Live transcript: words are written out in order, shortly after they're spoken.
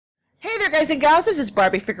guys and gals, this is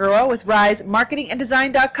Barbie Figueroa with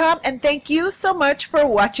RiseMarketingandDesign.com, and thank you so much for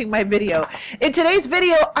watching my video. In today's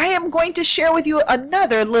video, I am going to share with you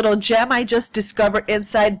another little gem I just discovered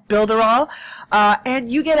inside Builderall, and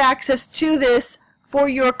you get access to this for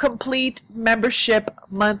your complete membership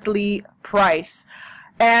monthly price.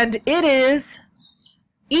 And it is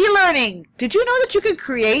e-learning. Did you know that you can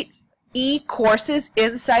create e-courses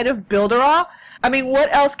inside of Builderall? I mean,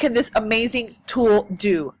 what else can this amazing tool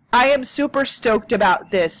do? I am super stoked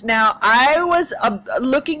about this. Now, I was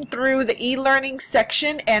looking through the e-learning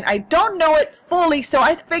section and I don't know it fully, so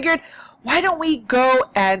I figured, why don't we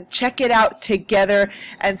go and check it out together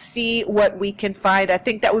and see what we can find. I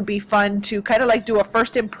think that would be fun to kind of like do a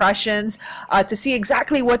first impressions to see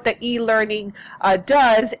exactly what the e-learning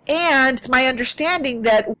does. And it's my understanding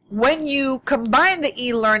that when you combine the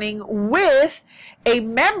e-learning with a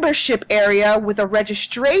membership area with a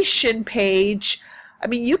registration page, I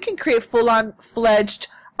mean, you can create full-on fledged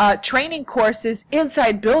training courses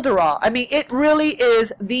inside Builderall. I mean, it really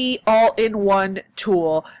is the all-in-one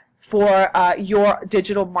tool for your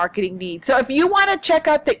digital marketing needs. So if you want to check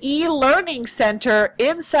out the e-learning center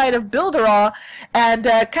inside of Builderall and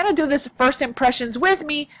kind of do this first impressions with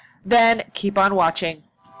me, then keep on watching.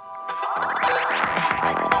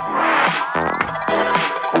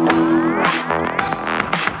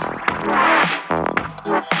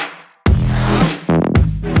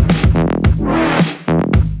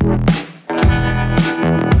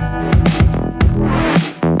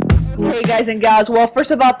 Guys and gals, well, first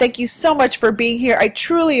of all, thank you so much for being here. I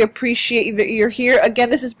truly appreciate that you're here. Again,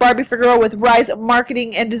 this is Barbie Figueroa with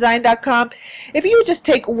RiseMarketingandDesign.com. If you would just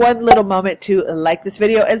take one little moment to like this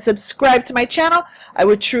video and subscribe to my channel, I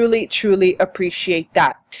would truly appreciate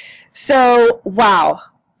that. So, wow.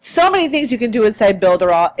 So many things you can do inside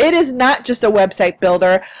Builderall. It is not just a website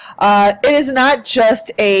builder. It is not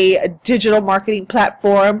just a digital marketing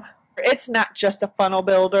platform. It's not just a funnel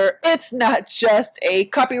builder. It's not just a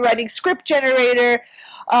copywriting script generator,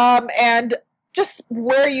 and just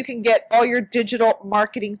where you can get all your digital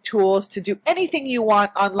marketing tools to do anything you want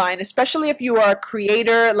online, especially if you are a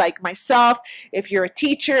creator like myself, if you're a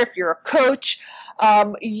teacher, if you're a coach.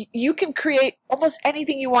 You can create almost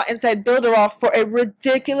anything you want inside Builderall for a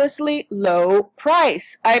ridiculously low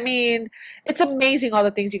price. I mean, it's amazing all the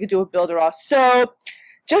things you can do with Builderall. So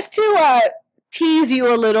just to tease you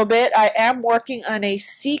a little bit, I am working on a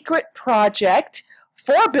secret project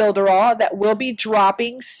for Builderall that will be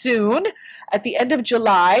dropping soon at the end of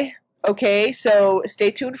July. Okay, so stay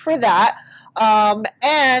tuned for that.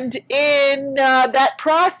 And in that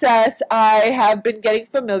process, I have been getting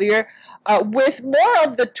familiar with more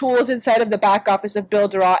of the tools inside of the back office of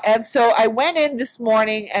Builderall. And so I went in this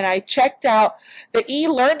morning and I checked out the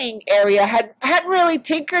e-learning area. I hadn't really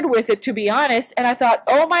tinkered with it, to be honest, and I thought,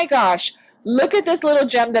 oh my gosh, look at this little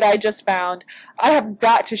gem that I just found. I have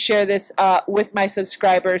got to share this with my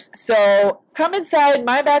subscribers. So come inside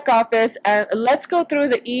my back office and let's go through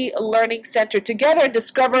the e-learning center together and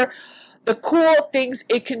discover the cool things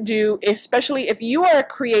it can do, especially if you are a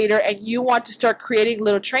creator and you want to start creating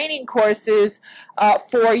little training courses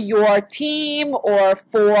for your team or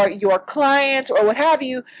for your clients or what have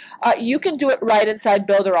you. You can do it right inside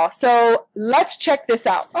Builderall. So let's check this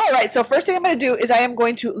out. All right, so first thing I'm going to do is I am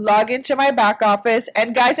going to log into my back office.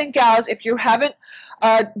 And guys and gals, if you haven't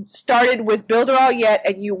started with Builderall yet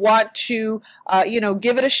and you want to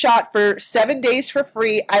give it a shot for 7 days for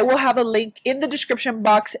free, I will have a link in the description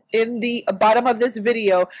box in the bottom of this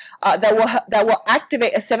video that will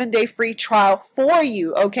activate a 7-day free trial for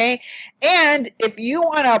you. Okay, and if you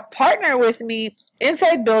want to partner with me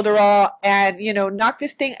inside Builderall and knock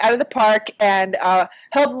this thing out of the park and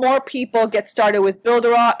help more people get started with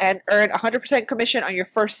Builderall and earn 100% commission on your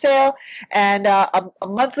first sale and a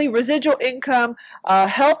monthly residual income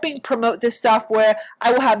helping promote this software,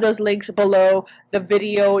 I will have those links below the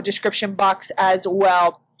video description box as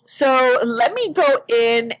well. So let me go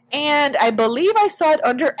in, and I believe I saw it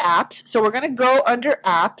under apps, so we're going to go under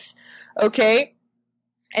apps. Okay,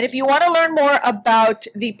 and if you want to learn more about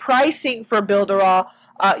the pricing for Builderall,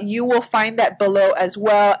 you will find that below as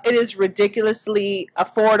well. It is ridiculously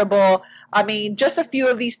affordable. I mean, just a few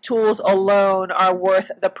of these tools alone are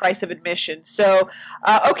worth the price of admission. So,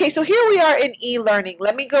 okay, so here we are in e-learning.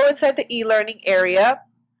 Let me go inside the e-learning area.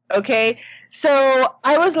 Okay, so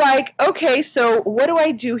I was like, okay, so what do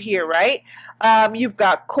I do here, right? You've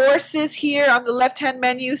got courses here on the left-hand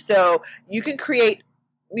menu, so you can create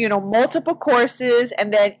multiple courses,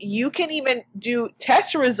 and then you can even do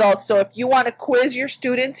test results. So if you want to quiz your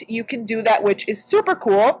students, you can do that, which is super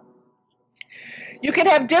cool. You can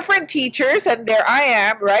have different teachers, and there I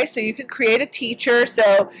am, right? So you can create a teacher.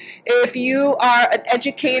 So if you are an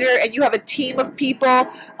educator and you have a team of people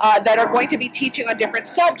that are going to be teaching on different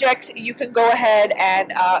subjects, you can go ahead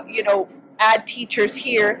and, add teachers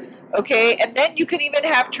here, okay? And then you can even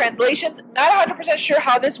have translations. Not 100% sure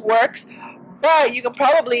how this works, but you can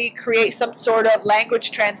probably create some sort of language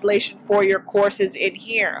translation for your courses in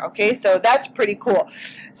here, okay? So that's pretty cool.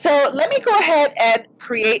 So let me go ahead and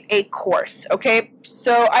create a course, okay?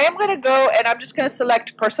 So I am going to go and I'm just going to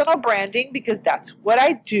select personal branding because that's what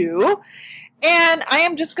I do. And I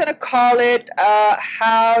am just going to call it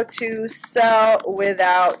how to sell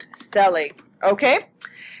without selling, okay?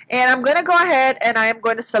 And I'm going to go ahead and I am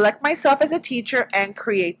going to select myself as a teacher and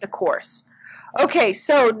create the course. Okay,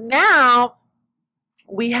 so now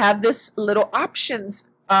we have this little options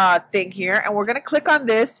thing here, and we're going to click on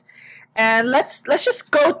this, and let's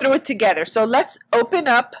just go through it together. So let's open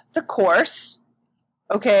up the course.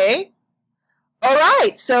 Okay. All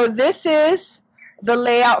right, so this is the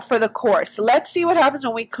layout for the course. Let's see what happens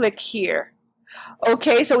when we click here.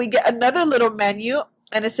 Okay, so we get another little menu,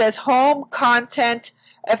 and it says home, content,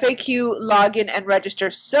 FAQ, login, and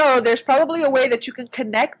register. So there's probably a way that you can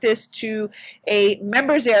connect this to a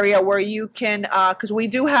members area where you can, because we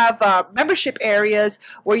do have membership areas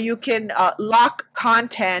where you can lock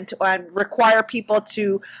content and require people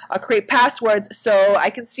to create passwords. So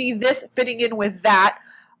I can see this fitting in with that.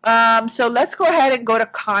 So let's go ahead and go to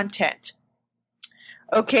content.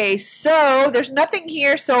 Okay, so there's nothing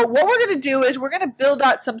here. So what we're going to do is we're going to build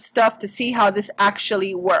out some stuff to see how this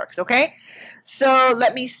actually works, okay? So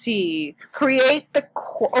let me see. Create the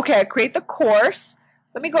course.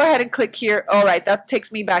 Let me go ahead and click here. All right, that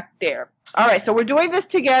takes me back there. All right, so we're doing this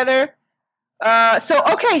together.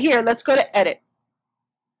 Okay, here, let's go to edit.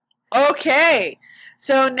 Okay,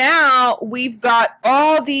 so now we've got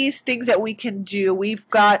all these things that we can do. We've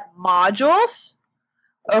got modules.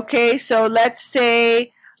 Okay, so let's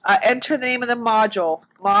say enter the name of the module.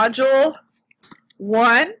 Module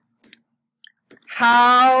 1.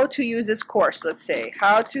 How to use this course, let's say.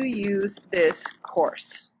 How to use this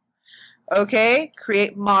course. Okay,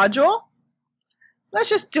 create module. Let's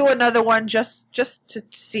just do another one just to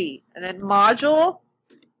see. And then module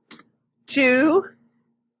 2,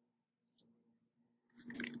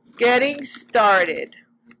 getting started.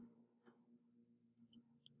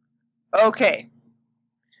 Okay.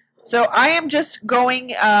 So I am just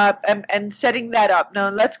going and setting that up. Now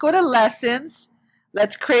let's go to lessons.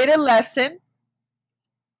 Let's create a lesson.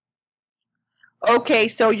 Okay,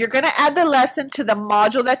 so you're going to add the lesson to the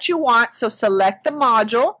module that you want. So select the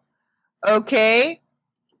module. Okay.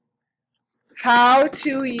 How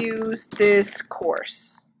to use this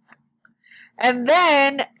course. And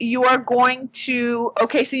then you are going to,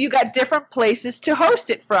 okay, so you got different places to host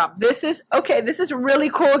it from. This is really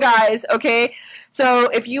cool, guys, okay? So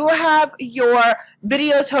if you have your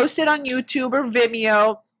videos hosted on YouTube or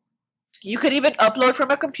Vimeo, you could even upload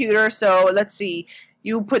from a computer. So let's see.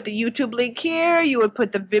 You put the YouTube link here, you would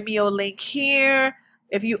put the Vimeo link here.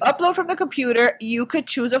 If you upload from the computer, you could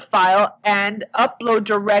choose a file and upload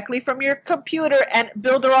directly from your computer, and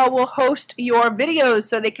Builderall will host your videos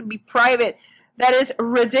so they can be private. That is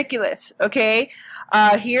ridiculous, okay?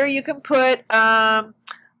 Here you can put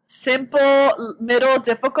simple, middle,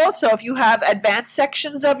 difficult. So if you have advanced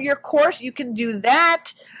sections of your course, you can do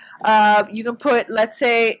that. You can put, let's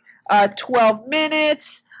say, 12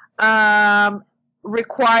 minutes,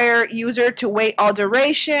 require user to wait all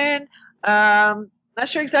duration. Not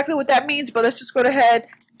sure exactly what that means, but let's just go ahead.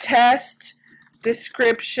 Test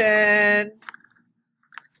description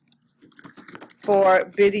for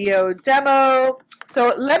video demo.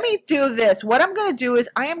 So let me do this. What I'm going to do is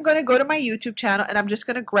I am going to go to my YouTube channel and I'm just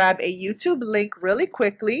going to grab a YouTube link really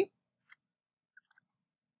quickly.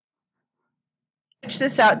 Switch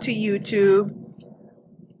this out to YouTube.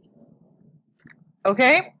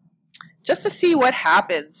 Okay? Just to see what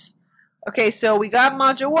happens. Okay, so we got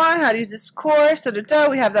module 1, how to use this course,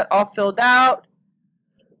 we have that all filled out.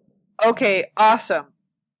 Okay, awesome.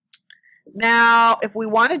 Now, if we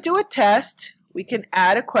want to do a test, we can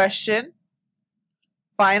add a question.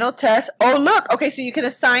 Final test. Oh, look, okay, so you can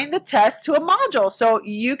assign the test to a module. So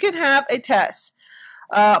you can have a test.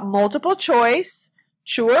 Multiple choice,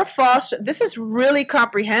 true or false. This is really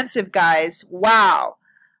comprehensive, guys. Wow.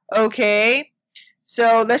 Okay.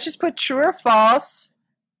 So let's just put true or false.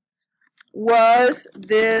 Was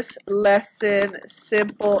this lesson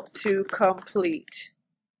simple to complete?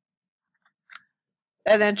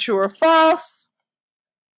 And then true or false.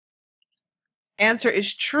 Answer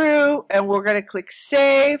is true, and we're going to click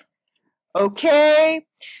save. Okay,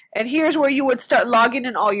 and here's where you would start logging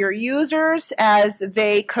in all your users as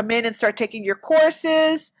they come in and start taking your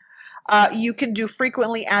courses. You can do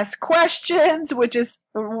frequently asked questions, which is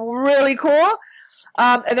really cool.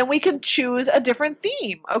 And then we can choose a different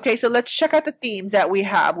theme. Okay, so let's check out the themes that we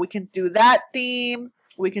have. We can do that theme.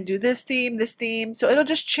 We can do this theme, this theme. So it'll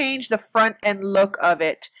just change the front end look of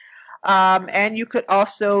it. And you could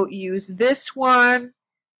also use this one.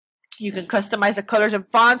 You can customize the colors and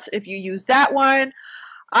fonts if you use that one.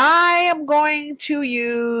 I am going to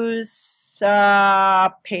use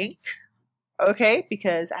pink. Okay,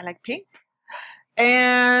 because I like pink.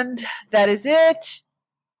 And that is it.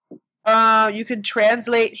 You can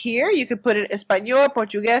translate here. You can put it Espanol,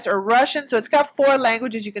 Portuguese, or Russian. So it's got 4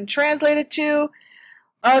 languages you can translate it to.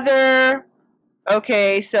 Other.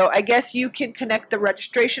 Okay, so I guess you can connect the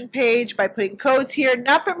registration page by putting codes here.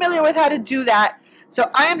 Not familiar with how to do that. So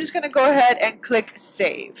I am just going to go ahead and click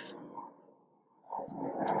Save.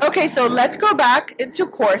 Okay, so let's go back into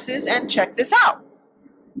courses and check this out.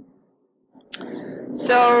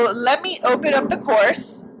 So let me open up the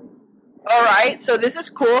course. Alright, so this is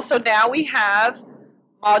cool. So now we have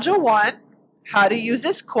Module 1, how to use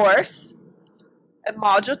this course, and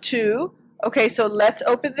Module 2. Okay, so let's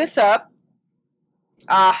open this up.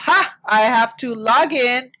 Aha! I have to log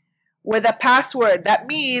in with a password. That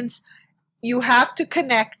means you have to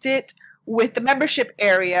connect it with the membership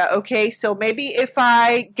area. Okay, so maybe if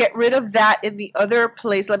I get rid of that in the other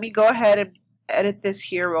place, let me go ahead and edit this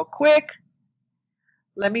here real quick.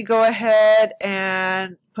 Let me go ahead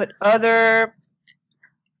and put other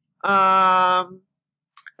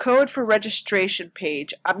code for registration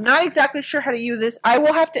page. I'm not exactly sure how to use this. I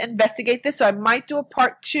will have to investigate this, so I might do a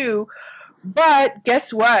part 2. But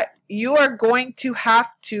guess what? You are going to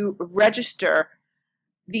have to register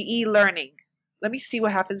the e-learning. Let me see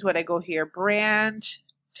what happens when I go here. Brand,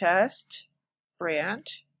 test,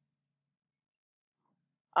 brand.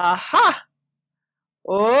 Aha!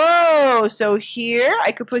 Oh, so here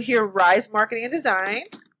I could put here Rise Marketing and Design.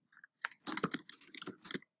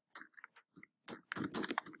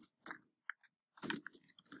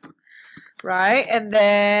 Right, and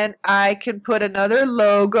then I can put another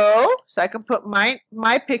logo. So I can put my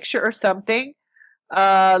picture or something.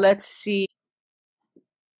 Let's see.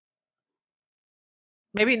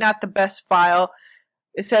 Maybe not the best file.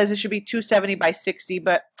 It says it should be 270 by 60,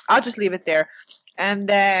 but I'll just leave it there. And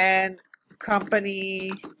then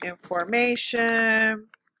company information,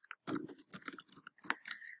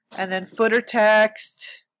 and then footer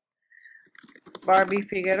text, Barbie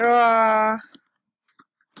Figueroa,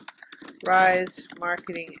 Rise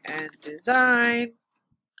Marketing and Design,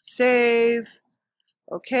 save.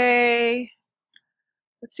 Okay,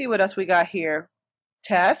 let's see what else we got here.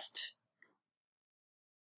 Test.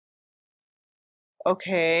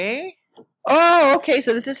 Okay. Oh, okay,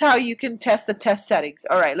 so this is how you can test the test settings.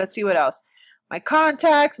 All right, let's see what else. My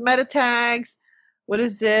contacts, meta tags. What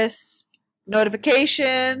is this?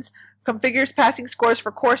 Notifications. Configures passing scores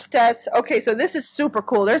for course tests. Okay, so this is super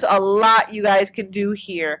cool. There's a lot you guys can do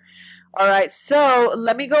here. All right, so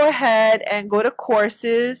let me go ahead and go to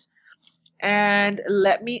courses and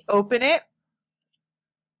let me open it.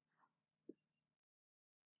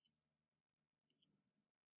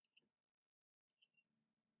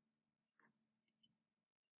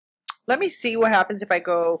 Let me see what happens if I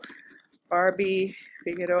go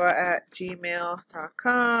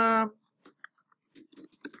barbiefigueroa@gmail.com.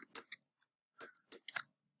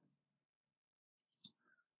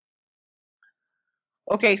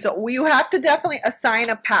 Okay, so you have to definitely assign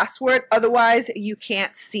a password, otherwise you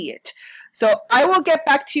can't see it. So I will get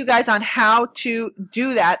back to you guys on how to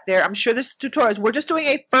do that there. I'm sure this is tutorials. We're just doing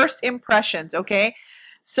a first impressions, okay?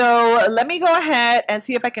 So let me go ahead and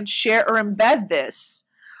see if I can share or embed this.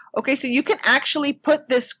 Okay, so you can actually put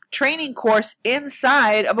this training course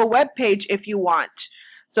inside of a web page if you want.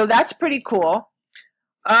 So that's pretty cool.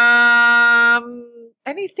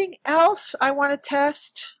 Anything else I want to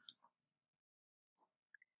test?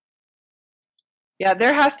 Yeah,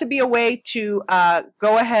 there has to be a way to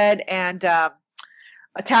go ahead and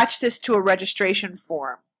attach this to a registration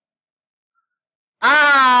form.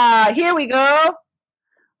 Ah, here we go.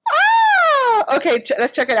 Ah, okay,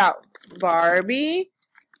 let's check it out. Barbie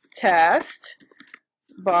test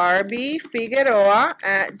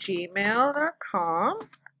barbiefigueroa@gmail.com,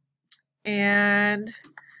 and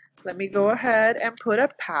let me go ahead and put a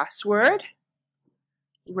password.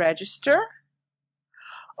 Register.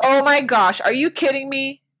 Oh my gosh, are you kidding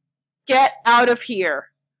me? Get out of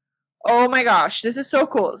here. Oh my gosh, this is so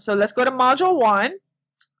cool. So let's go to Module 1.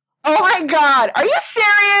 Oh my god, are you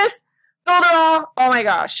serious? Builderall? Oh my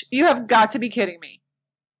gosh, you have got to be kidding me.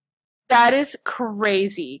 That is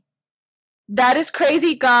crazy. That is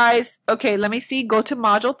crazy, guys. Okay, let me see. Go to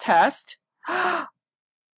module test.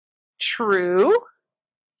 True.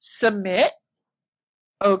 Submit.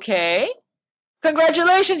 Okay.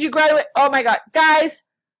 Congratulations, you graduate. Oh my God. Guys,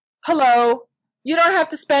 hello. You don't have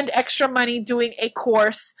to spend extra money doing a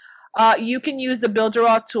course. You can use the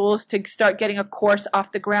Builderall tools to start getting a course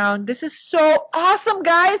off the ground. This is so awesome,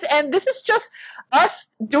 guys. And this is just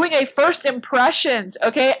us doing a first impressions,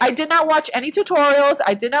 okay? I did not watch any tutorials.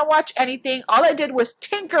 I did not watch anything. All I did was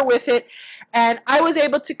tinker with it. And I was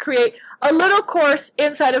able to create a little course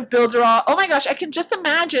inside of Builderall. Oh my gosh, I can just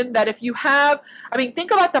imagine that if you have, I mean,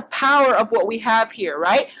 think about the power of what we have here,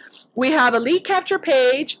 right? We have a lead capture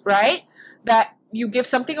page, right? That you give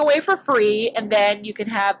something away for free, and then you can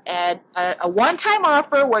have a one-time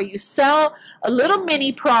offer where you sell a little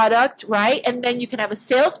mini product, right? And then you can have a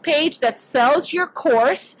sales page that sells your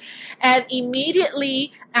course, and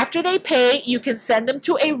immediately after they pay, you can send them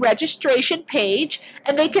to a registration page,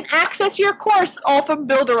 and they can access your course all from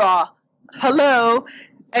Builderall. Hello.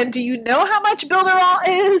 And do you know how much Builderall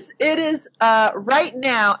is? It is right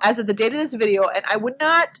now, as of the date of this video, and I would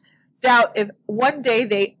not doubt if one day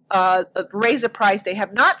they raise the price. They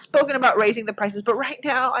have not spoken about raising the prices, but right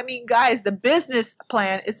now, I mean, guys, the business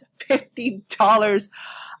plan is $50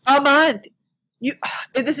 a month.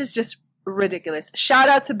 This is just ridiculous. Shout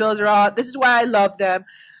out to Builderall. This is why I love them.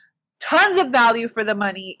 Tons of value for the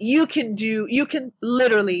money. You can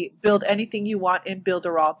literally build anything you want in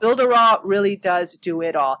Builderall. Builderall really does do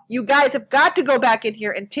it all. You guys have got to go back in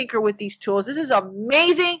here and tinker with these tools. This is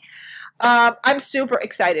amazing. I'm super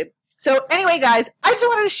excited. So anyway, guys, I just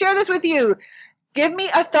wanted to share this with you. Give me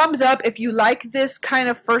a thumbs up if you like this kind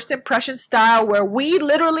of first impression style where we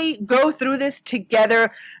literally go through this together.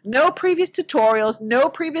 No previous tutorials, no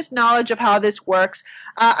previous knowledge of how this works.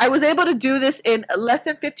 I was able to do this in less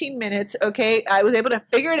than 15 minutes, okay? I was able to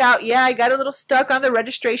figure it out. Yeah, I got a little stuck on the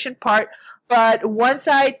registration part, but once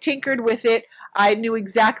I tinkered with it, I knew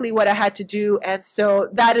exactly what I had to do, and so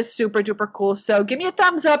that is super duper cool. So give me a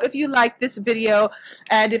thumbs up if you like this video,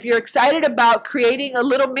 and if you're excited about creating a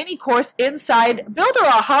little mini course inside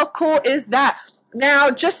Builderall. How cool is that?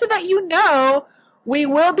 Now, just so that you know, we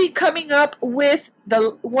will be coming up with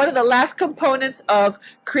one of the last components of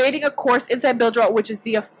creating a course inside Builderall, which is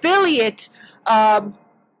the affiliate side,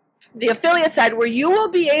 where you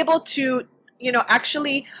will be able to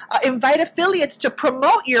actually invite affiliates to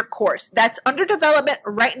promote your course. That's under development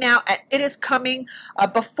right now, and it is coming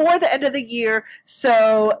before the end of the year,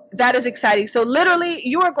 so that is exciting. So literally,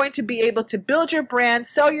 you are going to be able to build your brand,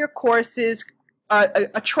 sell your courses,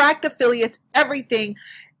 attract affiliates, everything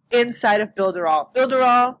inside of Builderall.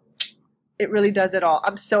 Builderall, it really does it all.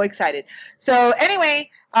 I'm so excited. So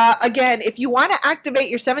anyway, again, if you want to activate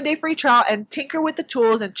your 7-day free trial and tinker with the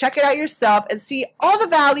tools and check it out yourself and see all the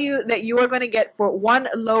value that you are going to get for one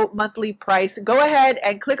low monthly price, go ahead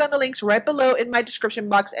and click on the links right below in my description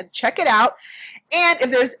box and check it out. And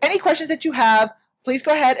if there's any questions that you have, please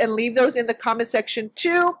go ahead and leave those in the comment section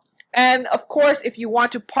too. And of course, if you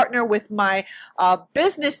want to partner with my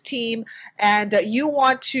business team and you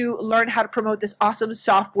want to learn how to promote this awesome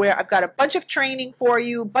software, I've got a bunch of training for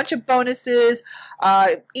you, a bunch of bonuses,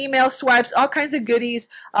 email swipes, all kinds of goodies.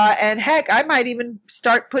 And heck, I might even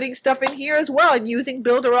start putting stuff in here as well and using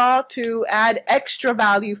Builderall to add extra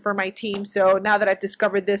value for my team. So now that I've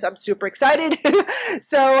discovered this, I'm super excited.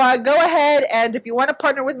 So go ahead, and if you want to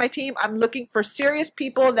partner with my team, I'm looking for serious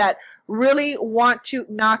people that really want to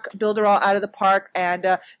knock Builderall out of the park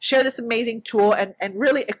and share this amazing tool and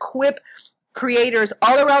really equip creators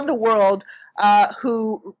all around the world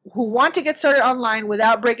who want to get started online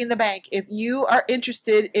without breaking the bank. If you are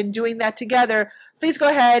interested in doing that together, please go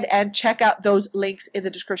ahead and check out those links in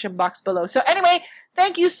the description box below. So anyway,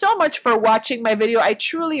 thank you so much for watching my video. I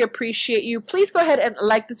truly appreciate you. Please go ahead and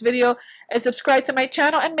like this video and subscribe to my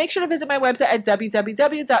channel, and make sure to visit my website at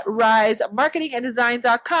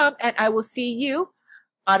www.risemarketinganddesign.com, and I will see you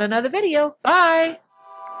on another video. Bye!